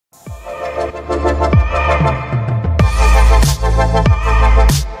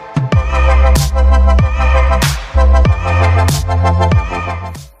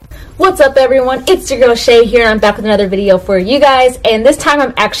up everyone, it's your girl Shay here, and I'm back with another video for you guys. And this time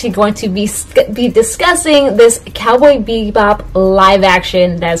I'm actually going to be discussing this Cowboy Bebop live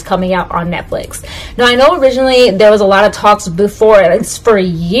action that's coming out on Netflix. Now I know originally there was a lot of talks before, for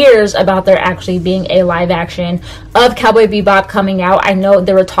years, about there actually being a live action of Cowboy Bebop coming out. I know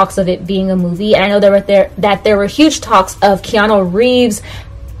there were talks of it being a movie, and I know there were huge talks of Keanu Reeves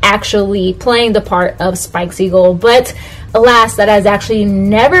actually playing the part of Spike Spiegel, but alas, that has actually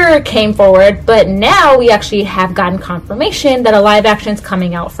never came forward. But now we actually have gotten confirmation that a live action is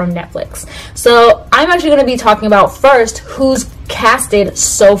coming out from Netflix. So I'm actually going to be talking about first who's casted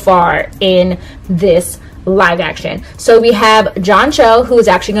so far in this live action. So we have John Cho, who is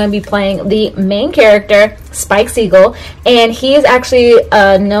actually going to be playing the main character, Spike Spiegel, and he is actually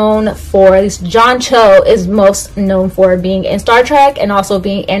known for, at least John Cho is most known for being in Star Trek and also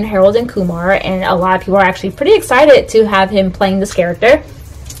being in Harold and Kumar, and a lot of people are actually pretty excited to have him playing this character.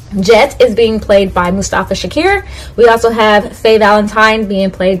 Jet is being played by Mustafa Shakir. We also have Faye Valentine being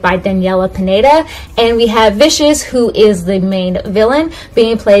played by Daniela Pineda. And we have Vicious, who is the main villain,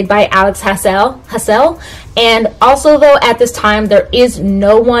 being played by Alex Hassel. And also, though, at this time, there is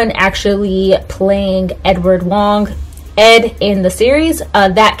no one actually playing Edward Wong, Ed, in the series.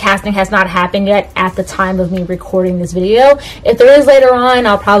 That casting has not happened yet at the time of me recording this video. If there is later on,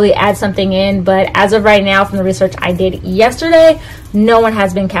 I'll probably add something in, but as of right now, from the research I did yesterday, no one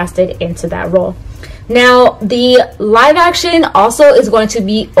has been casted into that role. Now, the live action also is going to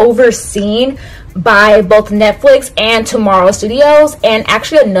be overseen by both Netflix and Tomorrow Studios. And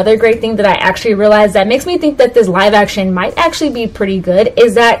actually, another great thing that I actually realized that makes me think that this live action might actually be pretty good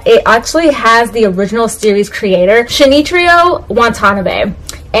is that it actually has the original series creator, Shinichiro Watanabe,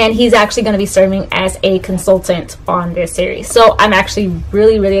 and he's actually going to be serving as a consultant on this series. So I'm actually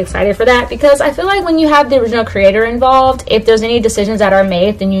really excited for that, because I feel like when you have the original creator involved, if there's any decisions that are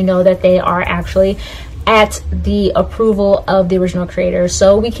made, then you know that they are actually at the approval of the original creator.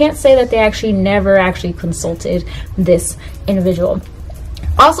 So we can't say that they actually never actually consulted this individual.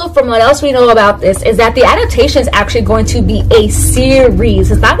 Also, from what else we know about this is that the adaptation is actually going to be a series.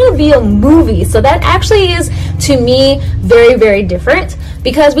 It's not going to be a movie. So that actually is, to me, very different,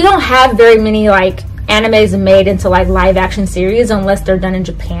 because we don't have very many like animes made into like live action series unless they're done in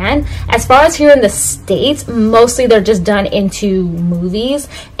Japan. As far as here in the States, mostly they're just done into movies,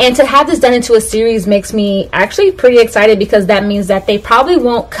 and to have this done into a series makes me actually pretty excited, because that means that they probably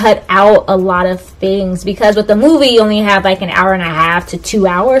won't cut out a lot of things, because with the movie you only have like an hour and a half to 2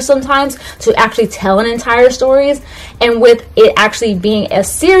 hours sometimes to actually tell an entire stories, and with it actually being a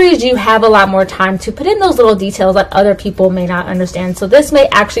series you have a lot more time to put in those little details that other people may not understand. So this may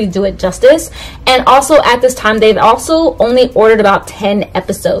actually do it justice. And also at this time they've also only ordered about 10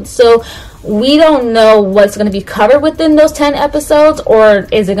 episodes, so we don't know what's going to be covered within those 10 episodes, or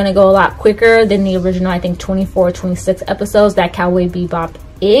is it going to go a lot quicker than the original, I think 24 26 episodes that Cowboy Bebop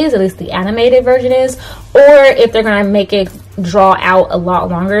is, at least the animated version is, or if they're going to make it draw out a lot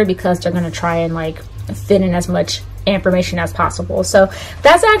longer because they're going to try and like fit in as much information as possible. So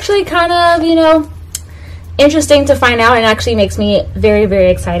that's actually kind of, you know, interesting to find out, and actually makes me very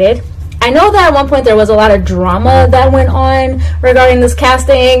excited. I know that at one point there was a lot of drama that went on regarding this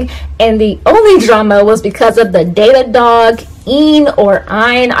casting, and the only drama was because of the data dog, Ein or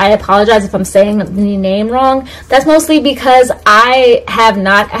Ein. I apologize if I'm saying the name wrong. That's mostly because I have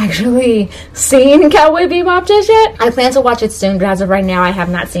not actually seen Cowboy Bebop just yet. I plan to watch it soon, but as of right now I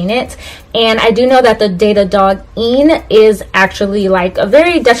have not seen it. And I do know that the data dog Ein is actually like a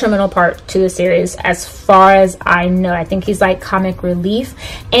very detrimental part to the series, as far as I know. I think he's like comic relief,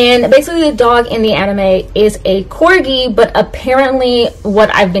 and basically the dog in the anime is a corgi, but apparently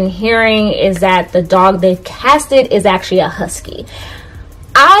what I've been hearing is that the dog they've casted is actually a husky.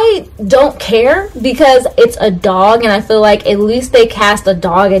 I don't care, because it's a dog, and I feel like at least they cast a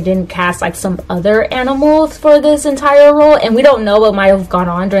dog and didn't cast like some other animals for this entire role. And we don't know what might have gone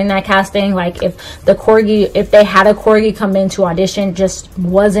on during that casting, like if the corgi, if they had a corgi come in to audition, just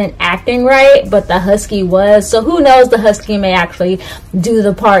wasn't acting right, but the husky was. So who knows, the husky may actually do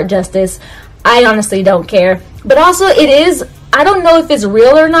the part justice. I honestly don't care. But also it is, I don't know if it's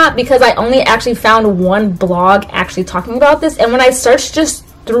real or not, because I only actually found one blog actually talking about this, and when I searched just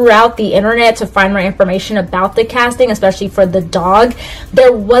throughout the internet to find more information about the casting, especially for the dog,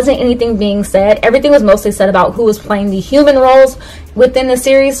 there wasn't anything being said. Everything was mostly said about who was playing the human roles within the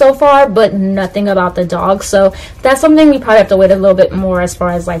series so far, but nothing about the dog. So that's something we probably have to wait a little bit more as far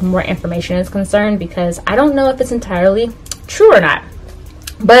as like more information is concerned, because I don't know if it's entirely true or not.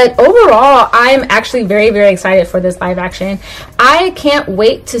 But overall, I'm actually very, very excited for this live action. I can't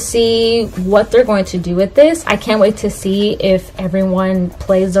wait to see what they're going to do with this. I can't wait to see if everyone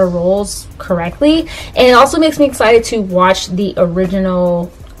plays their roles correctly. And it also makes me excited to watch the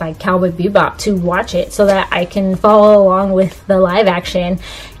original, like, Cowboy Bebop, to watch it so that I can follow along with the live action.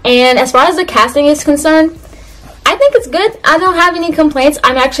 And as far as the casting is concerned, I think it's good. I don't have any complaints.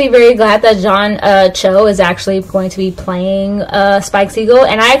 I'm actually very glad that John Cho is actually going to be playing Spike Spiegel.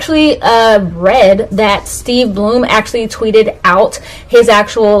 And I actually read that Steve Bloom actually tweeted out his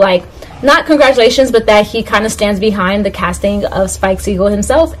actual, like, not congratulations, but that he kind of stands behind the casting of Spike Spiegel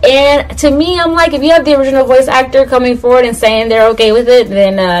himself. And to me, I'm like, if you have the original voice actor coming forward and saying they're okay with it,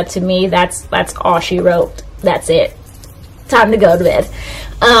 then to me, that's all she wrote. That's it. Time to go to bed.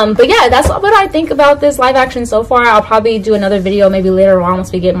 But yeah, that's what I think about this live action so far. I'll probably do another video maybe later on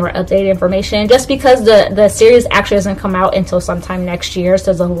once we get more updated information, just because the series actually doesn't come out until sometime next year, so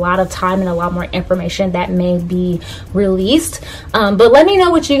there's a lot of time and a lot more information that may be released. But let me know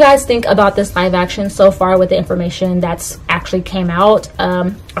what you guys think about this live action so far with the information that's actually came out.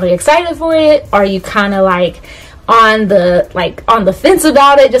 Are you excited for it? Are you kind of like on the fence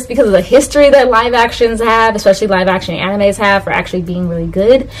about it, just because of the history that live actions have, especially live action animes have, for actually being really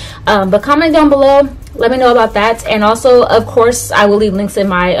good? But comment down below, let me know about that. And also, of course, I will leave links in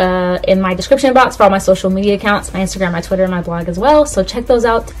my description box for all my social media accounts, my Instagram, my Twitter, and my blog as well, so check those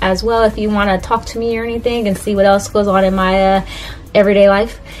out as well if you want to talk to me or anything and see what else goes on in my everyday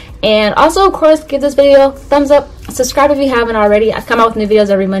life. And also, of course, give this video a thumbs up, subscribe if you haven't already. I come out with new videos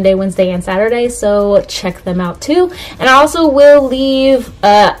every Monday, Wednesday, and Saturday, so check them out too. And I also will leave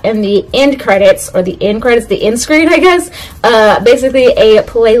in the end credits, or the end screen, I guess, basically a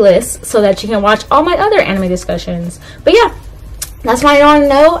playlist so that you can watch all my other anime discussions. But yeah, that's what I want to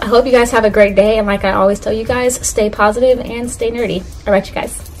know. I hope you guys have a great day, and like I always tell you guys, stay positive and stay nerdy. All right, you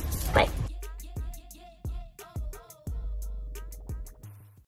guys.